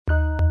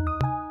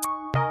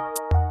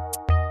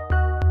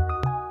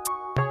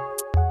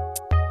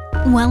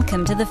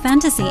Welcome to the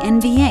Fantasy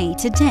NBA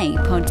Today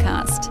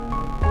podcast.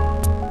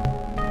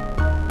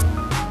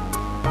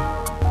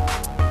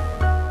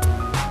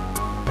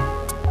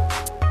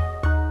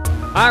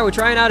 All right, we're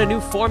trying out a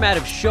new format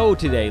of show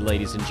today,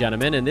 ladies and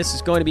gentlemen, and this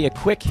is going to be a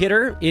quick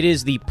hitter. It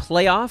is the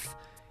playoff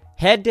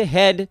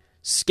head-to-head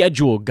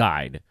schedule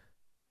guide.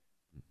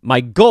 My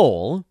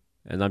goal,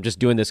 and I'm just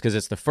doing this because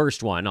it's the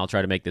first one, I'll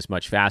try to make this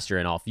much faster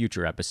in all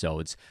future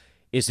episodes,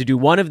 is to do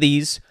one of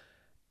these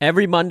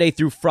every Monday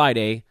through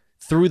Friday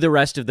through the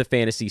rest of the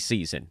fantasy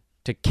season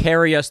to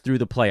carry us through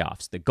the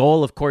playoffs. The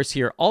goal, of course,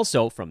 here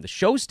also from the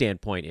show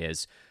standpoint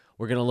is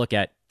we're going to look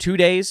at 2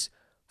 days,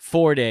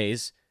 4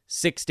 days,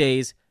 6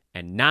 days,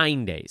 and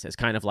 9 days as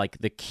kind of like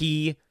the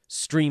key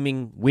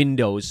streaming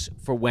windows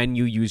for when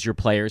you use your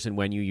players and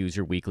when you use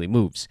your weekly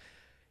moves.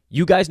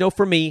 You guys know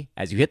for me,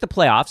 as you hit the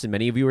playoffs, and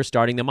many of you are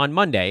starting them on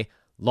Monday,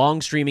 long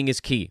streaming is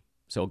key.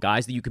 So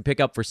guys that you can pick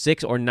up for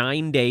 6 or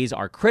 9 days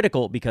are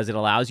critical because it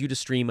allows you to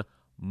stream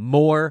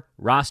more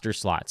roster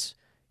slots.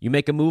 You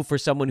make a move for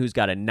someone who's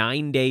got a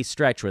 9-day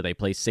stretch where they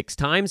play 6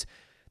 times,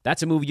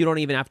 that's a move you don't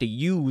even have to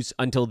use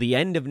until the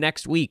end of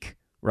next week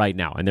right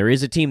now. And there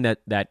is a team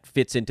that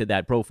fits into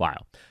that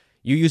profile.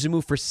 You use a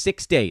move for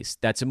 6 days.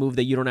 That's a move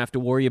that you don't have to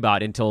worry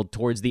about until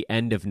towards the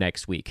end of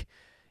next week.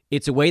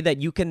 It's a way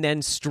that you can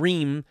then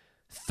stream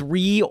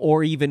 3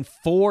 or even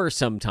 4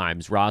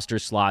 sometimes roster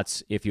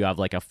slots if you have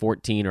like a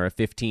 14 or a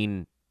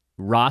 15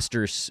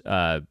 roster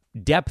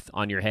depth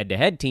on your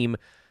head-to-head team.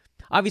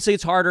 Obviously,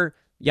 it's harder.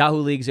 Yahoo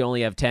Leagues, they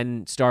only have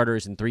 10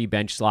 starters and 3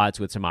 bench slots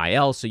with some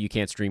IL, so you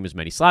can't stream as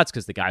many slots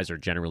because the guys are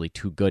generally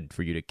too good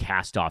for you to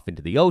cast off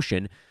into the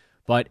ocean.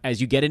 But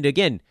as you get into,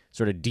 again,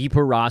 sort of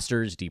deeper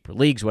rosters, deeper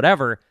leagues,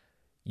 whatever,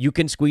 you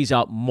can squeeze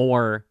out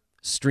more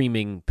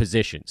streaming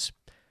positions.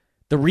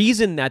 The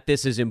reason that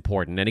this is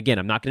important, and again,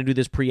 I'm not going to do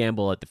this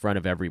preamble at the front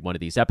of every one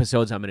of these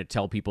episodes. I'm going to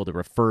tell people to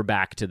refer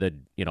back to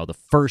the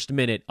first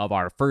minute of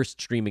our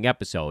first streaming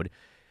episode,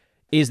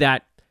 is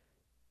that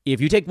if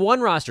you take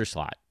one roster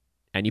slot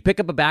and you pick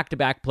up a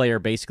back-to-back player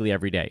basically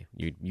every day,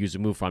 you use a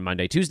move on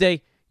Monday,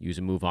 Tuesday, use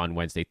a move on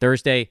Wednesday,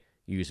 Thursday,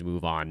 you use a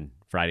move on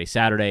Friday,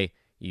 Saturday,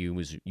 you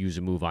use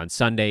a move on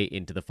Sunday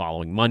into the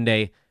following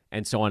Monday,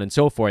 and so on and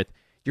so forth,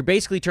 you're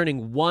basically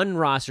turning one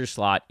roster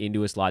slot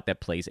into a slot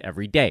that plays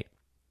every day.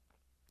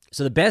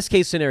 So the best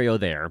case scenario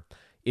there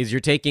is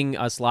you're taking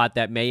a slot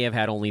that may have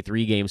had only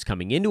 3 games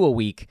coming into a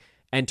week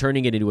and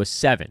turning it into a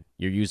 7.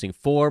 You're using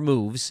 4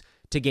 moves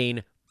to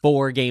gain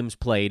 4 games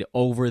played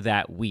over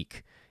that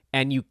week,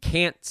 and you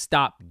can't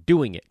stop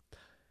doing it.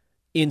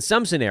 In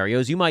some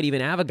scenarios, you might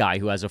even have a guy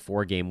who has a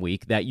 4-game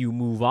week that you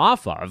move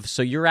off of,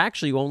 so you're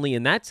actually only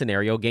in that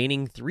scenario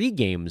gaining 3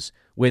 games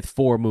with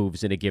 4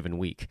 moves in a given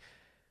week.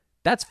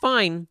 That's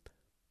fine,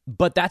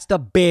 but that's the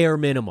bare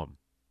minimum.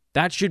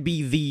 That should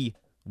be the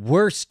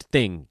worst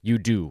thing you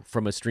do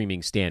from a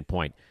streaming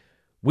standpoint.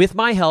 With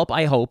my help,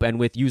 I hope, and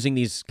with using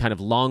these kind of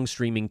long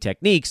streaming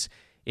techniques,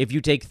 if you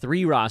take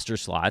 3 roster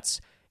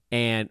slots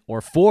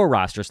or 4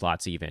 roster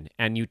slots even,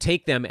 and you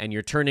take them and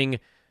you're turning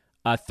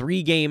a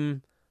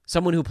 3-game,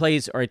 someone who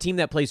plays, or a team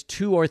that plays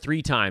 2 or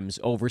 3 times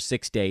over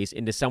 6 days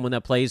into someone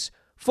that plays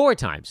 4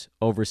 times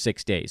over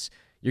 6 days.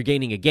 You're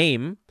gaining a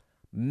game,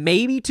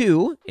 maybe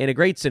 2 in a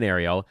great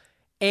scenario,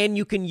 and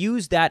you can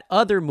use that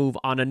other move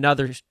on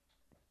another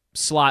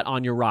slot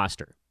on your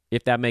roster,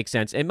 if that makes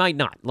sense. It might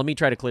not. Let me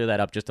try to clear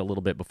that up just a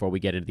little bit before we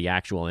get into the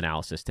actual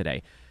analysis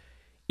today.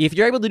 If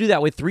you're able to do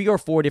that with 3 or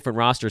 4 different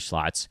roster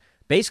slots,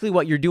 basically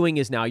what you're doing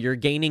is now you're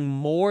gaining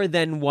more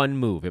than 1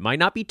 move. It might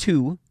not be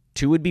 2.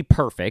 2 would be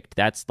perfect.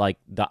 That's like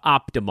the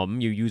optimum.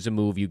 You use a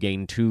move, you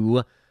gain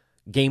 2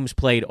 games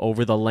played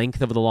over the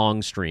length of the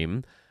long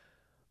stream.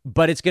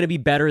 But it's going to be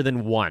better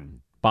than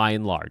 1, by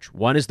and large.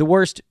 1 is the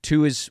worst.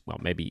 2 is, well,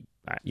 maybe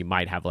you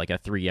might have like a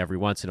 3 every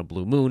once in a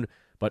blue moon.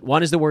 But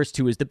 1 is the worst,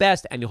 2 is the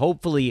best. And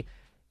hopefully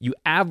you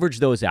average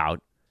those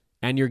out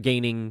and you're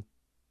gaining,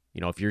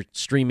 if you're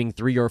streaming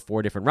 3 or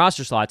 4 different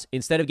roster slots,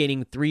 instead of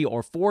gaining 3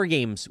 or 4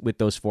 games with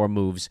those 4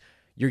 moves,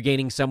 you're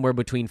gaining somewhere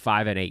between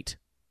 5 and 8.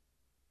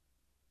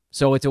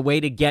 So it's a way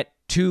to get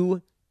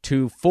 2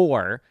 to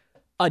 4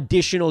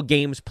 additional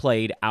games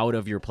played out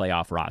of your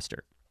playoff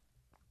roster.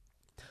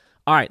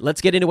 All right,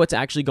 let's get into what's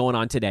actually going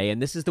on today.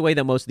 And this is the way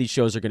that most of these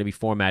shows are going to be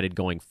formatted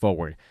going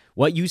forward.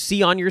 What you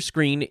see on your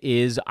screen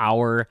is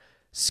our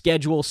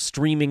schedule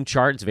streaming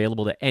chart. It's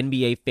available to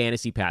NBA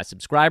Fantasy Pass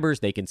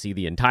subscribers. They can see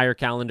the entire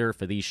calendar.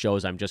 For these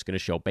shows, I'm just going to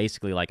show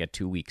basically like a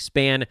 2-week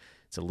span.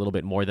 It's a little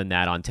bit more than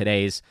that on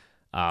today's.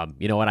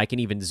 You know what? I can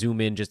even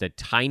zoom in just a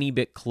tiny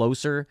bit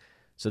closer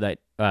so that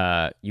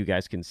you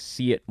guys can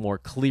see it more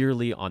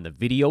clearly on the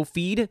video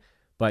feed.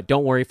 But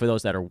don't worry, for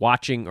those that are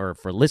watching or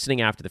for listening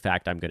after the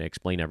fact, I'm going to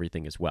explain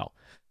everything as well.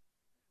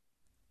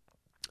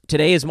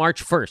 Today is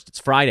March 1st. It's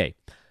Friday.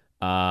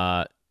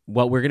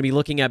 What we're going to be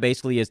looking at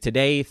basically is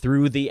today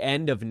through the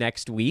end of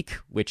next week,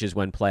 which is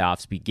when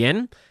playoffs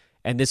begin.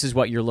 And this is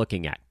what you're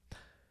looking at.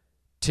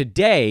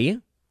 Today,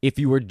 if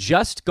you were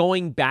just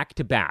going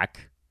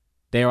back-to-back,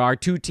 there are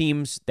 2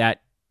 teams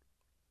that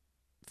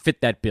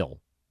fit that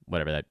bill,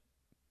 whatever that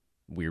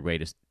weird way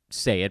to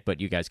say it, but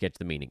you guys get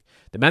the meaning.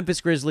 The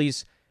Memphis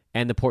Grizzlies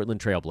and the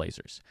Portland Trail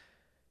Blazers.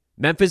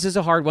 Memphis is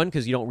a hard one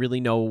because you don't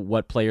really know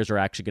what players are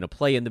actually going to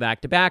play in the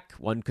back-to-back.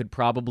 One could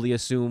probably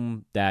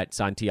assume that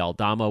Santi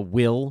Aldama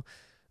will.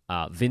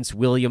 Vince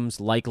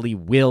Williams likely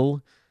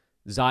will.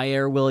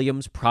 Zaire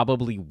Williams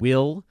probably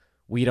will.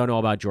 We don't know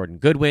about Jordan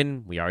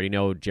Goodwin. We already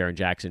know Jaren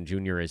Jackson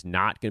Jr. is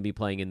not going to be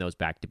playing in those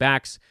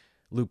back-to-backs.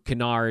 Luke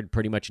Kennard,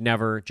 pretty much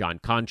never. John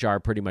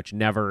Conchar, pretty much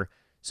never.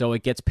 So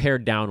it gets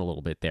pared down a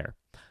little bit there.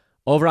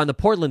 Over on the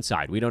Portland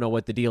side, we don't know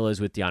what the deal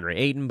is with DeAndre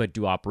Ayton, but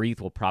Duop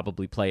Reith will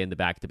probably play in the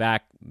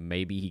back-to-back.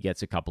 Maybe he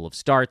gets a couple of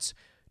starts.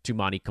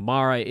 Toumani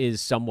Camara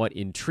is somewhat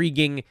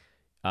intriguing.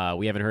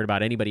 We haven't heard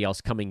about anybody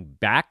else coming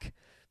back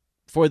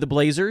for the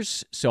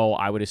Blazers, so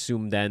I would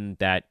assume then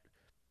that,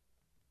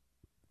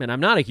 and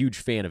I'm not a huge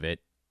fan of it.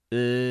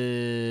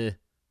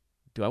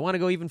 Do I want to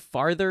go even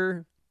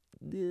farther?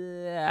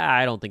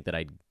 I don't think that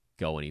I'd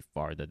go any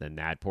farther than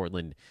that.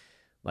 Portland,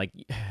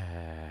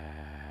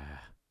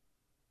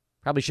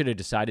 probably should have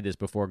decided this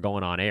before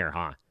going on air,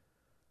 huh?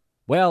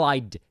 Well,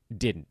 I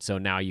didn't, so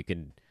now you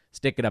can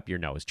stick it up your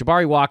nose.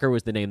 Jabari Walker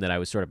was the name that I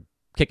was sort of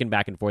kicking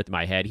back and forth in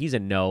my head. He's a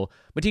no.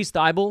 Matisse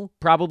Thybulle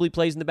probably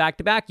plays in the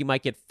back-to-back. You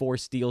might get 4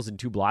 steals and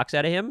 2 blocks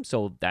out of him,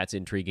 so that's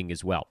intriguing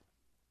as well.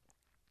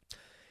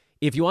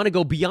 If you want to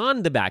go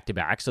beyond the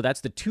back-to-back, so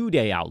that's the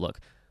 2-day outlook.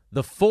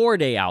 The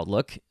 4-day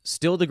outlook,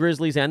 still the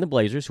Grizzlies and the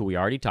Blazers, who we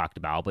already talked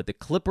about, but the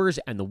Clippers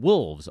and the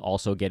Wolves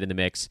also get in the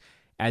mix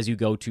as you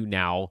go to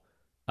now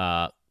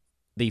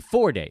the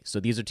 4 days. So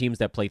these are teams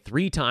that play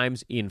 3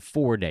 times in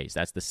 4 days.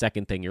 That's the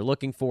second thing you're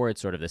looking for.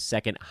 It's sort of the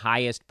second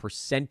highest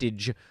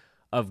percentage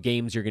of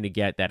games you're going to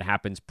get that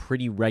happens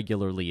pretty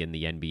regularly in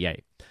the NBA.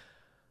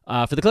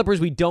 For the Clippers,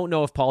 we don't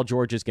know if Paul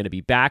George is going to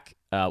be back.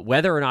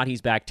 Whether or not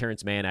he's back,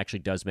 Terrence Mann actually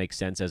does make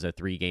sense as a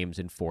 3 games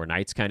in 4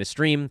 nights kind of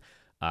stream.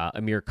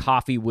 Amir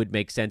Coffey would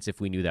make sense if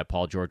we knew that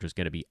Paul George was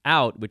going to be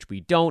out, which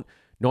we don't.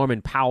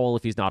 Norman Powell,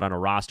 if he's not on a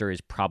roster,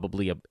 is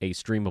probably a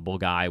streamable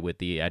guy with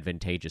the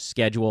advantageous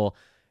schedule.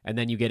 And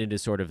then you get into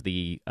sort of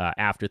the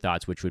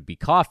afterthoughts, which would be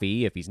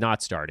Coffey if he's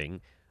not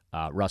starting.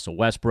 Russell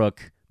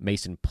Westbrook,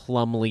 Mason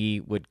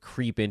Plumlee would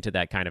creep into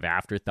that kind of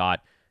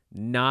afterthought.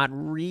 Not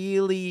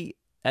really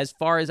as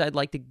far as I'd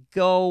like to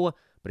go,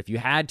 but if you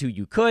had to,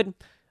 you could.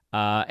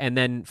 And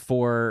then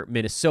for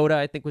Minnesota,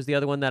 I think was the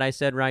other one that I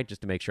said, right?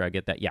 Just to make sure I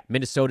get that. Yeah,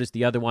 Minnesota's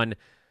the other one.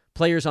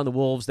 Players on the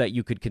Wolves that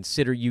you could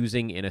consider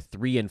using in a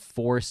 3 and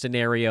 4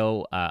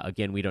 scenario.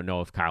 Again, we don't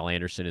know if Kyle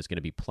Anderson is going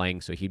to be playing,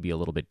 so he'd be a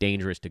little bit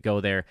dangerous to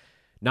go there.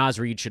 Naz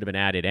Reid should have been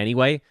added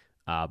anyway,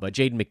 but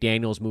Jaden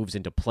McDaniels moves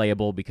into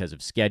playable because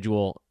of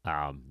schedule.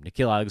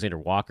 Nickeil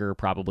Alexander-Walker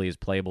probably is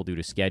playable due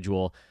to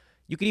schedule.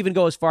 You could even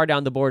go as far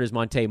down the board as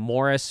Monte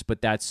Morris,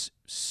 but that's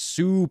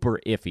super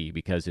iffy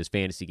because his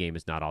fantasy game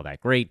is not all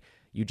that great.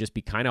 You'd just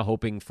be kind of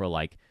hoping for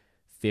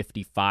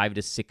 55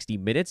 to 60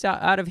 minutes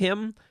out of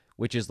him,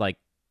 which is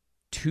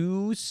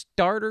 2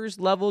 starters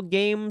level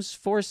games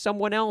for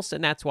someone else,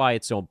 and that's why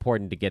it's so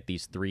important to get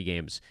these 3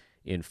 games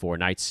in 4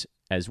 nights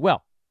as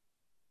well.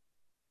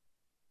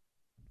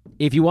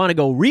 If you want to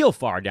go real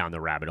far down the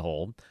rabbit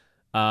hole,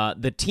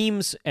 the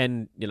teams,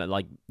 and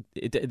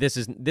this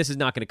is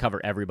not going to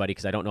cover everybody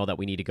because I don't know that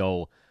we need to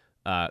go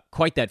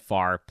quite that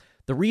far.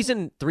 The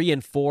reason 3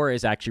 and 4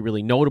 is actually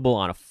really notable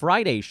on a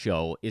Friday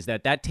show is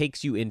that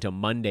takes you into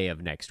Monday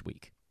of next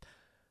week.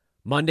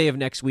 Monday of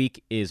next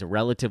week is a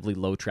relatively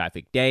low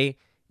traffic day.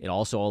 It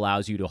also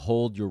allows you to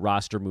hold your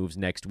roster moves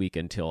next week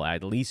until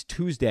at least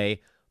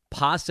Tuesday,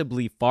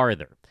 possibly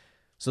farther.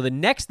 So the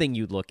next thing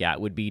you'd look at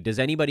would be, does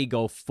anybody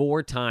go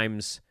 4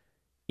 times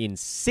in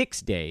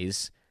 6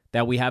 days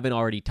that we haven't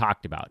already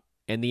talked about?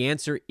 And the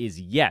answer is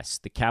yes.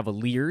 The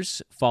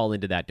Cavaliers fall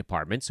into that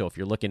department. So if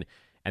you're looking,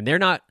 and they're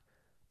not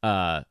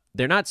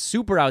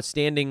super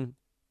outstanding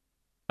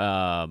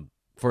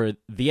for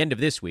the end of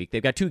this week.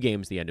 They've got 2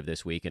 games the end of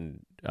this week,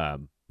 and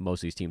most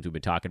of these teams we've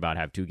been talking about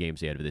have 2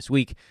 games the end of this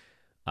week.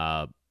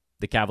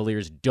 The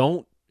Cavaliers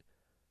don't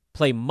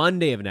play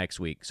Monday of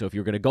next week. So if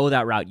you're going to go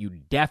that route, you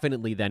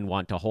definitely then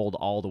want to hold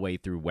all the way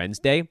through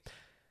Wednesday.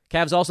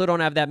 Cavs also don't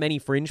have that many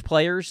fringe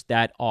players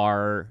that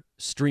are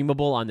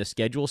streamable on the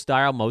schedule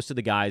style. Most of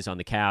the guys on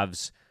the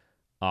Cavs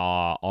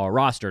are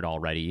rostered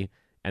already,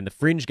 and the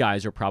fringe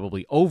guys are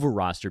probably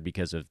over-rostered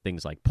because of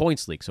things like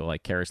points leak. So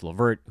like Karis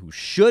LeVert, who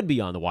should be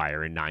on the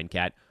wire in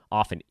 9-cat,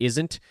 often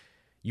isn't.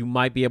 You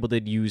might be able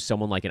to use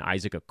someone like an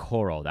Isaac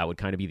Okoro. That would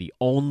kind of be the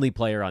only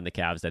player on the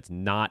Cavs that's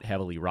not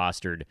heavily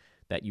rostered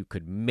that you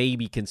could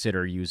maybe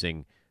consider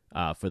using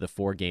for the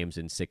 4 games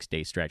in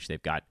 6-day stretch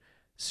they've got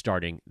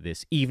starting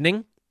this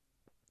evening.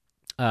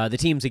 The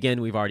teams,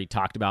 again, we've already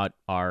talked about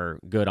are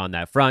good on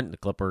that front. The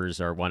Clippers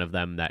are one of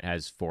them that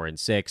has 4 and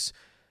 6.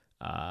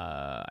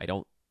 I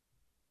don't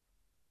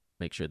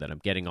make sure that I'm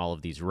getting all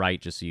of these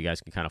right just so you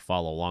guys can kind of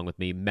follow along with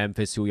me.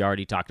 Memphis, who we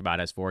already talked about,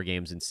 has 4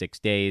 games in 6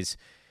 days.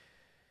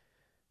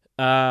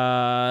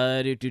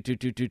 Philly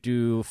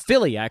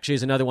actually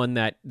is another one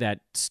that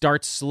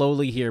starts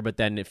slowly here, but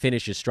then it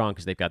finishes strong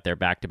because they've got their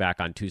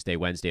back-to-back on Tuesday,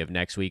 Wednesday of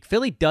next week.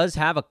 Philly does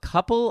have a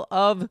couple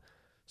of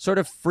sort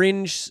of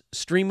fringe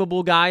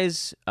streamable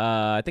guys.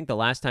 I think the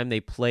last time they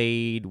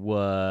played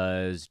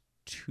was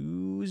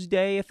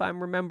Tuesday, if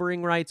I'm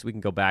remembering right. So we can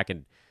go back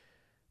and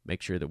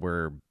make sure that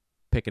we're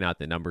picking out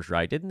the numbers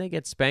right. Didn't they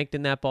get spanked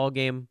in that ball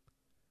game?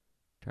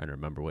 Trying to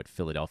remember what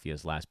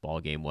Philadelphia's last ball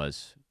game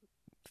was.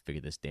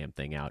 Figure this damn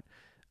thing out.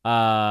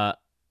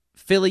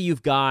 Philly,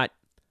 you've got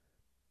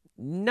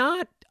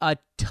not a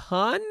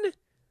ton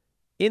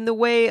in the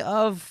way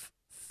of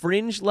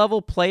fringe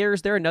level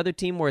players. They're another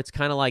team where it's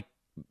kind of like,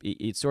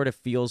 it sort of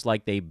feels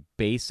like they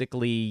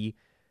basically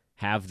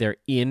have their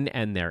in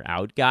and their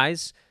out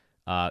guys.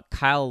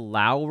 Kyle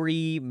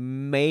Lowry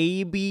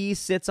maybe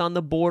sits on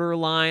the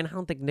borderline. I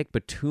don't think Nick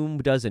Batum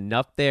does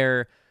enough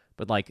there,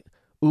 but like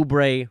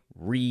Oubre,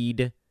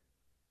 Reed,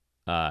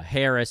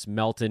 Harris,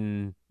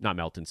 Melton's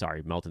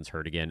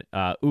hurt again.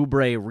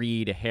 Oubre,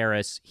 Reed,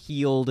 Harris,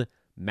 Heald,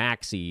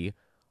 Maxey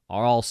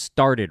are all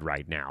started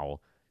right now.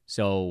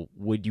 So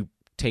would you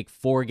take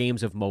 4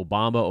 games of Mo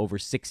Bamba over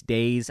 6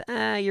 days?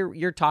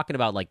 You're talking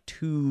about like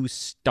 2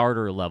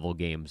 starter level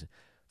games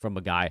from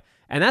a guy,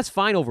 and that's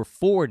fine over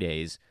 4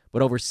 days.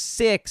 But over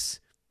 6,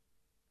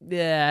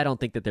 I don't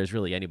think that there's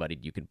really anybody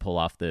you can pull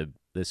off the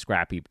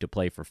scrap heap to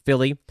play for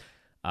Philly.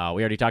 We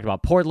already talked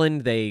about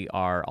Portland. They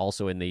are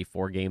also in the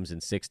 4 games in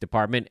 6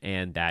 department,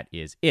 and that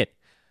is it.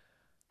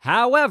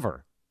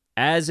 However,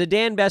 as a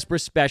Dan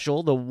Besbris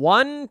special, the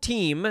one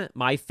team,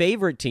 my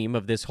favorite team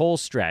of this whole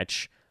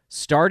stretch,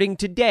 starting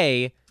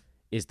today,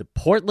 is the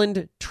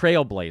Portland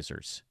Trail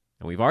Blazers.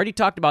 And we've already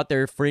talked about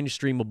their fringe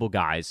streamable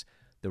guys.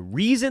 The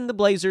reason the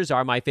Blazers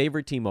are my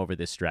favorite team over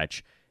this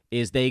stretch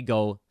is they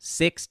go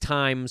 6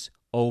 times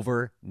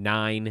over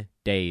 9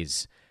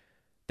 days.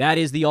 That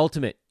is the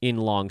ultimate in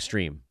long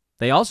stream.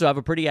 They also have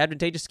a pretty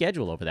advantageous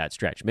schedule over that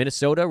stretch.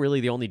 Minnesota, really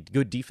the only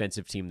good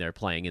defensive team they're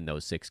playing in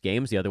those 6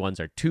 games. The other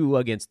ones are 2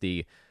 against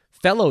the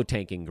fellow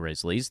tanking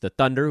Grizzlies, the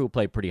Thunder, who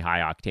play pretty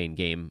high-octane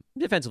game.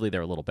 Defensively,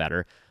 they're a little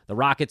better. The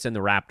Rockets and the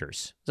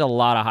Raptors. There's a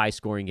lot of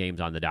high-scoring games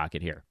on the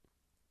docket here.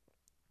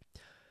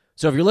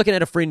 So if you're looking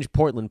at a fringe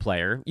Portland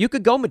player, you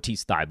could go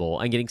Matisse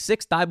Thybulle, and getting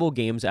 6 Thybulle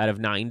games out of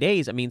 9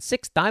 days. I mean,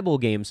 6 Thybulle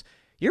games,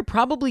 you're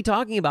probably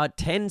talking about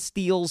 10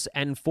 steals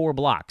and 4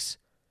 blocks.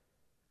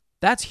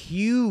 That's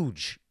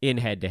huge in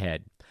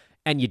head-to-head.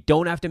 And you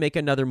don't have to make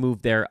another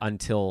move there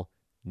until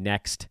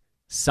next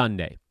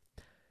Sunday.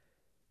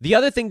 The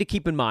other thing to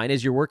keep in mind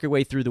as you're working your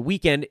way through the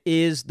weekend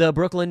is the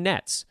Brooklyn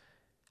Nets.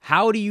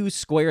 How do you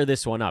square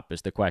this one up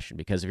is the question,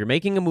 because if you're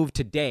making a move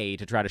today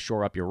to try to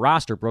shore up your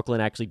roster,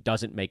 Brooklyn actually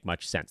doesn't make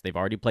much sense. They've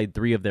already played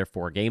 3 of their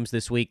 4 games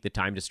this week. The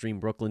time to stream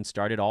Brooklyn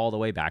started all the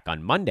way back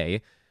on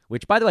Monday,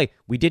 which, by the way,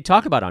 we did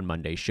talk about on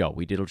Monday's show.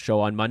 We did a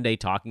show on Monday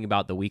talking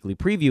about the weekly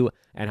preview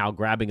and how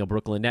grabbing a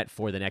Brooklyn Net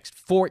for the next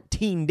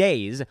 14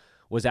 days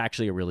was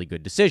actually a really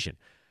good decision.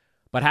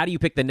 But how do you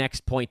pick the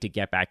next point to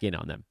get back in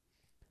on them?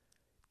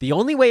 The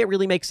only way it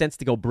really makes sense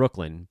to go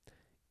Brooklyn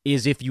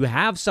is if you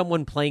have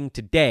someone playing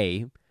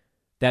today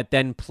that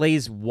then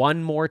plays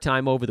one more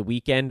time over the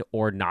weekend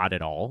or not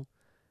at all,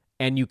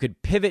 and you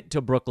could pivot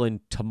to Brooklyn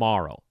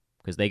tomorrow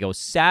because they go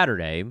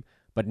Saturday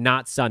but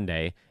not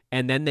Sunday,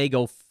 and then they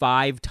go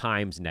 5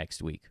 times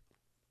next week.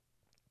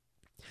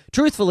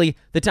 Truthfully,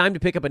 the time to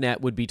pick up a net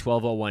would be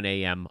 12:01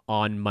 a.m.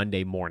 on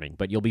Monday morning,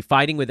 but you'll be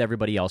fighting with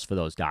everybody else for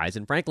those guys,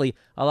 and frankly,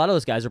 a lot of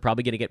those guys are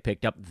probably going to get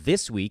picked up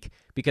this week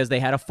because they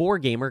had a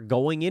 4-gamer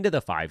going into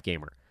the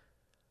 5-gamer.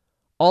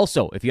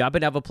 Also, if you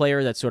happen to have a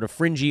player that's sort of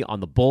fringy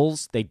on the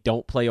Bulls, they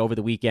don't play over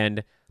the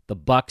weekend. The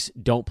Bucks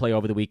don't play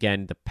over the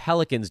weekend. The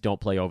Pelicans don't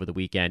play over the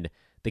weekend.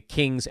 The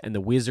Kings and the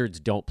Wizards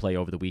don't play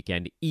over the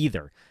weekend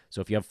either.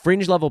 So if you have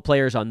fringe-level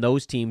players on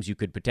those teams, you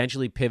could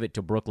potentially pivot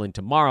to Brooklyn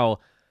tomorrow,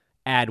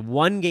 add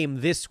 1 game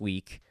this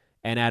week,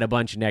 and add a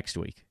bunch next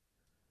week.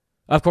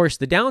 Of course,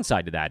 the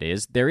downside to that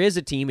is there is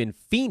a team in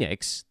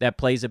Phoenix that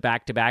plays a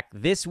back-to-back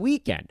this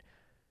weekend.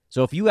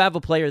 So if you have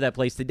a player that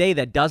plays today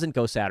that doesn't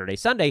go Saturday,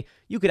 Sunday,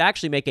 you could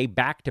actually make a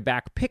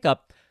back-to-back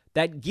pickup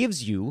that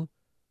gives you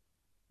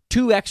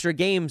 2 extra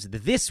games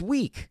this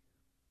week,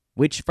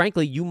 which,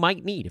 frankly, you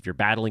might need if you're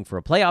battling for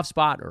a playoff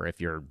spot or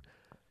if you're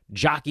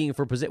jockeying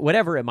for position,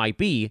 whatever it might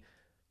be.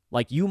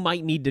 Like, you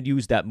might need to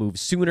use that move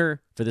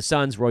sooner. For the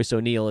Suns, Royce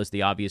O'Neal is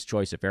the obvious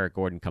choice if Eric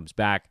Gordon comes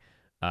back.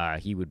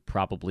 He would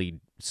probably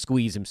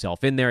squeeze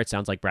himself in there. It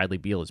sounds like Bradley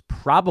Beal is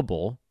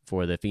probable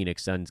for the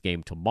Phoenix Suns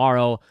game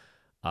tomorrow.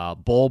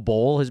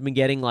 Bol has been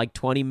getting like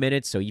 20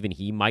 minutes, so even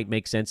he might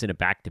make sense in a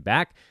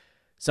back-to-back.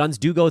 Suns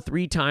do go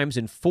 3 times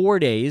in 4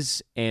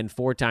 days and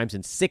 4 times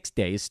in 6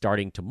 days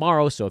starting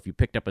tomorrow, so if you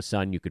picked up a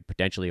Sun, you could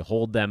potentially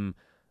hold them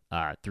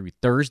through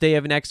Thursday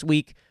of next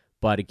week.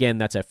 But again,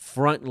 that's a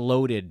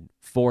front-loaded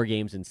 4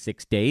 games in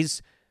 6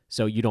 days,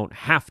 so you don't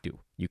have to.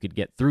 You could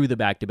get through the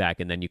back-to-back,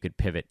 and then you could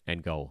pivot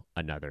and go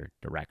another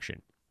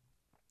direction.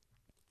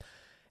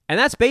 And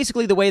that's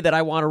basically the way that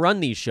I want to run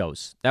these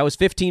shows. That was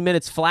 15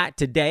 minutes flat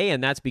today,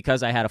 and that's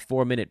because I had a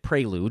 4-minute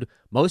prelude.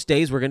 Most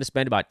days we're going to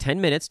spend about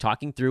 10 minutes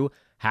talking through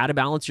how to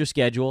balance your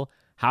schedule,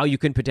 how you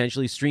can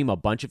potentially stream a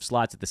bunch of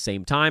slots at the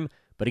same time.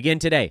 But again,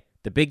 today,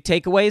 the big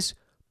takeaways: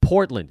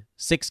 Portland,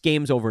 6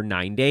 games over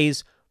 9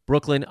 days.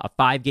 Brooklyn, a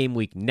 5-game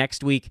week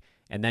next week.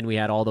 And then we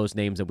had all those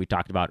names that we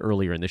talked about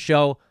earlier in the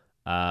show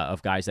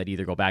of guys that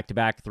either go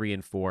back-to-back,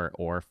 3-4,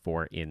 or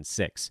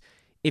 4-6.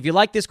 If you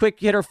like this quick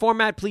hitter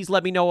format, please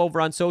let me know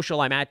over on social.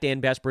 I'm at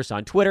Dan Besbris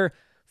on Twitter.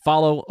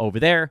 Follow over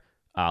there.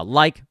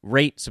 Like,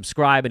 rate,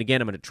 subscribe. And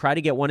again, I'm going to try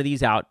to get one of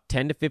these out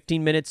 10 to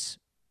 15 minutes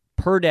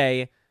per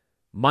day,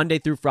 Monday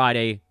through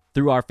Friday,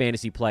 through our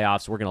fantasy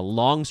playoffs. We're going to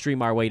long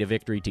stream our way to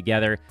victory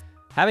together.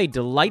 Have a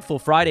delightful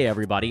Friday,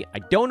 everybody. I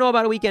don't know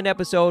about a weekend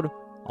episode.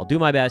 I'll do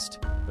my best.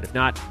 But if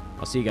not,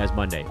 I'll see you guys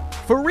Monday.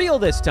 For real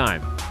this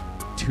time.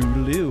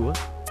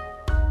 Toodaloo.